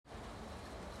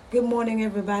Good morning,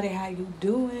 everybody. How you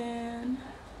doing?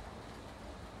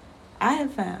 I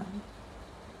have found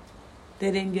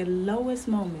that in your lowest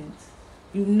moments,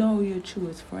 you know your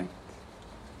truest friends.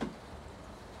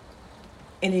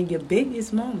 And in your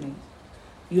biggest moments,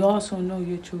 you also know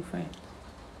your true friends.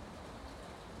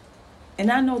 And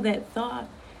I know that thought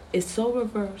is so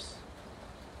reverse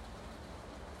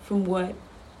from what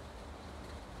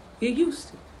you're used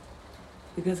to.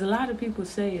 Because a lot of people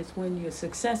say it's when you're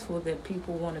successful that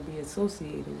people want to be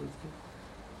associated with you.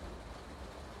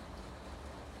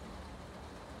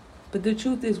 But the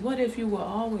truth is, what if you were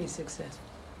always successful?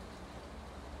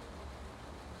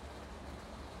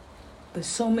 But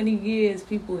so many years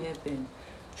people have been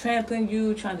trampling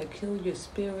you, trying to kill your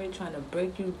spirit, trying to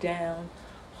break you down,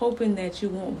 hoping that you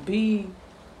won't be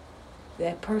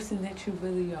that person that you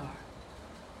really are.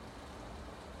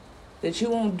 That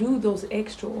you won't do those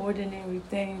extraordinary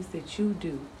things that you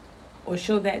do, or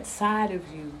show that side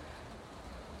of you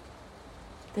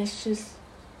that's just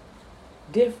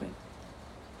different,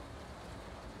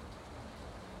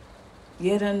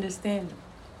 yet understandable.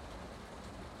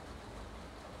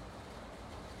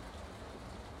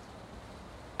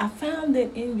 I found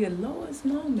that in your lowest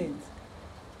moments,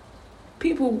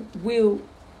 people will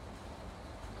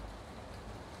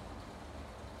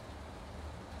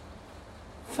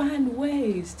find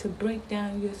ways to break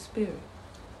down your spirit.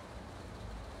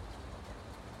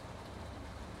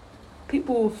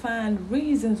 People will find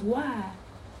reasons why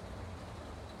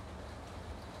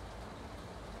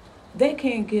they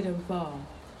can't get involved.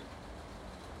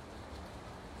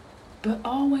 But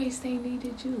always they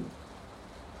needed you.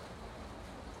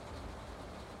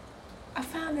 I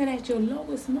found that at your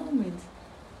lowest moments,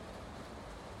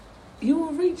 you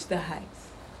will reach the heights.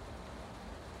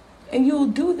 And you'll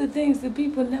do the things that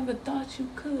people never thought you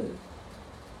could.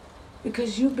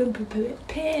 Because you've been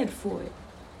prepared for it.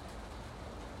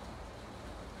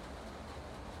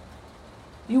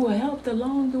 You were helped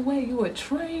along the way. You were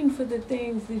trained for the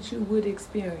things that you would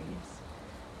experience.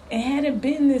 And had it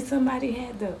been that somebody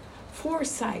had the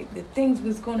foresight that things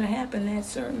was going to happen that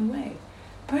certain way,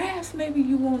 perhaps maybe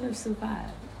you won't have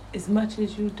survived as much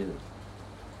as you do.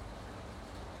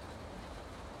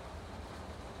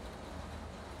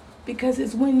 Because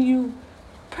it's when you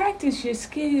practice your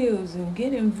skills and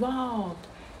get involved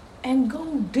and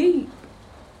go deep,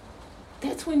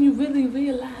 that's when you really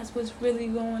realize what's really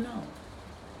going on.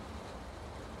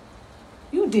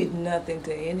 You did nothing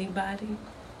to anybody.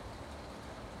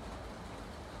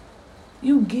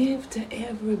 You give to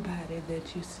everybody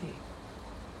that you see.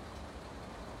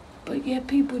 But yet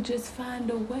people just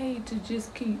find a way to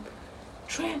just keep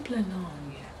trampling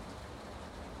on you,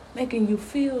 making you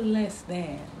feel less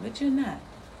than, but you're not.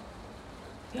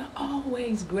 You're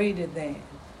always greater than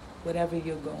whatever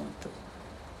you're going through.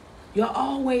 You're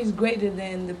always greater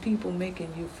than the people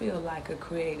making you feel like a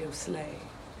creative slave,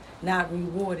 not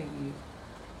rewarding you.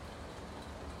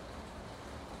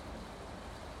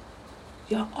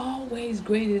 You're always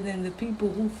greater than the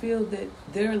people who feel that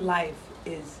their life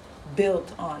is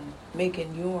built on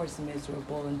making yours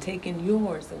miserable and taking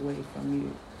yours away from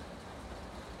you.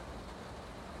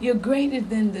 You're greater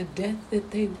than the death that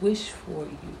they wish for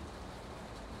you.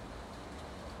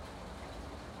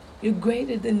 You're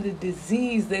greater than the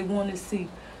disease they want to see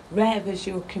ravage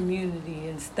your community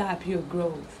and stop your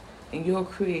growth and your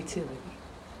creativity.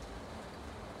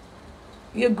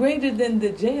 You're greater than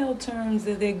the jail terms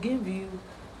that they give you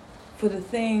for the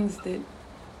things that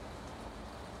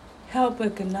help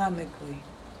economically.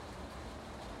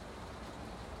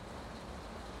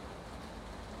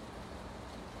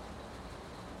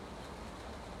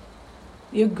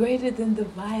 You're greater than the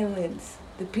violence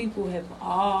the people have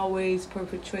always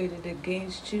perpetrated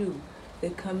against you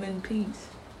that come in peace.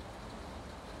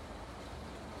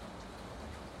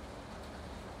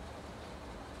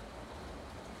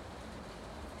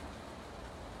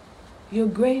 You're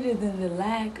greater than the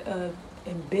lack of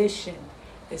ambition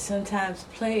that sometimes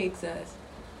plagues us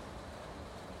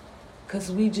because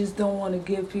we just don't want to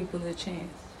give people a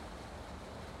chance.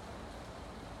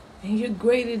 And you're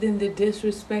greater than the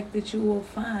disrespect that you will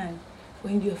find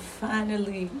when you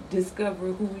finally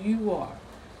discover who you are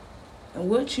and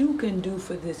what you can do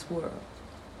for this world,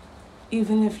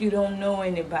 even if you don't know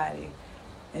anybody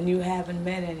and you haven't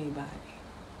met anybody.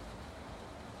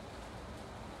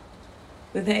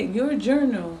 But that your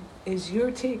journal is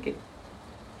your ticket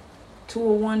to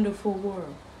a wonderful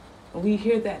world. And we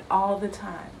hear that all the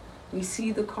time. We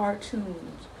see the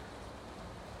cartoons.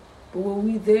 But were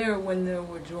we there when they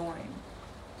were drawing?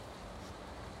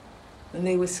 When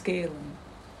they were scaling?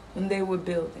 When they were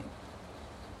building?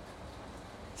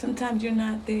 Sometimes you're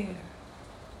not there.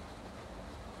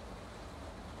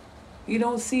 You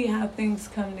don't see how things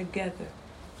come together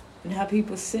and how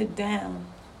people sit down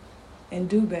and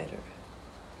do better.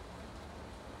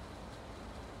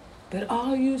 But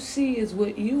all you see is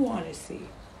what you want to see.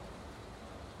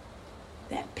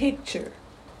 That picture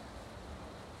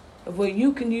of what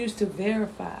you can use to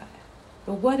verify.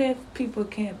 But what if people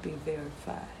can't be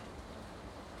verified?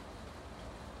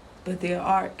 But their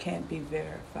art can't be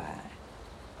verified.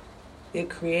 Their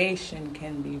creation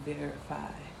can be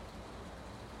verified.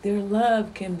 Their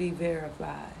love can be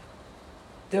verified.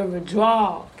 Their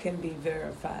withdrawal can be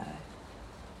verified.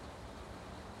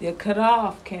 Their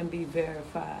cutoff can be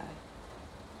verified.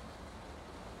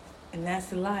 And that's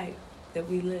the life that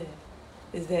we live.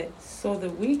 Is that so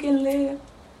that we can live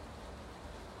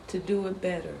to do it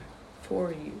better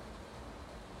for you.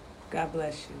 God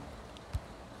bless you.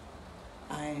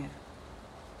 I am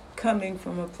coming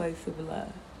from a place of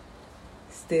love.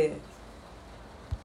 Stead.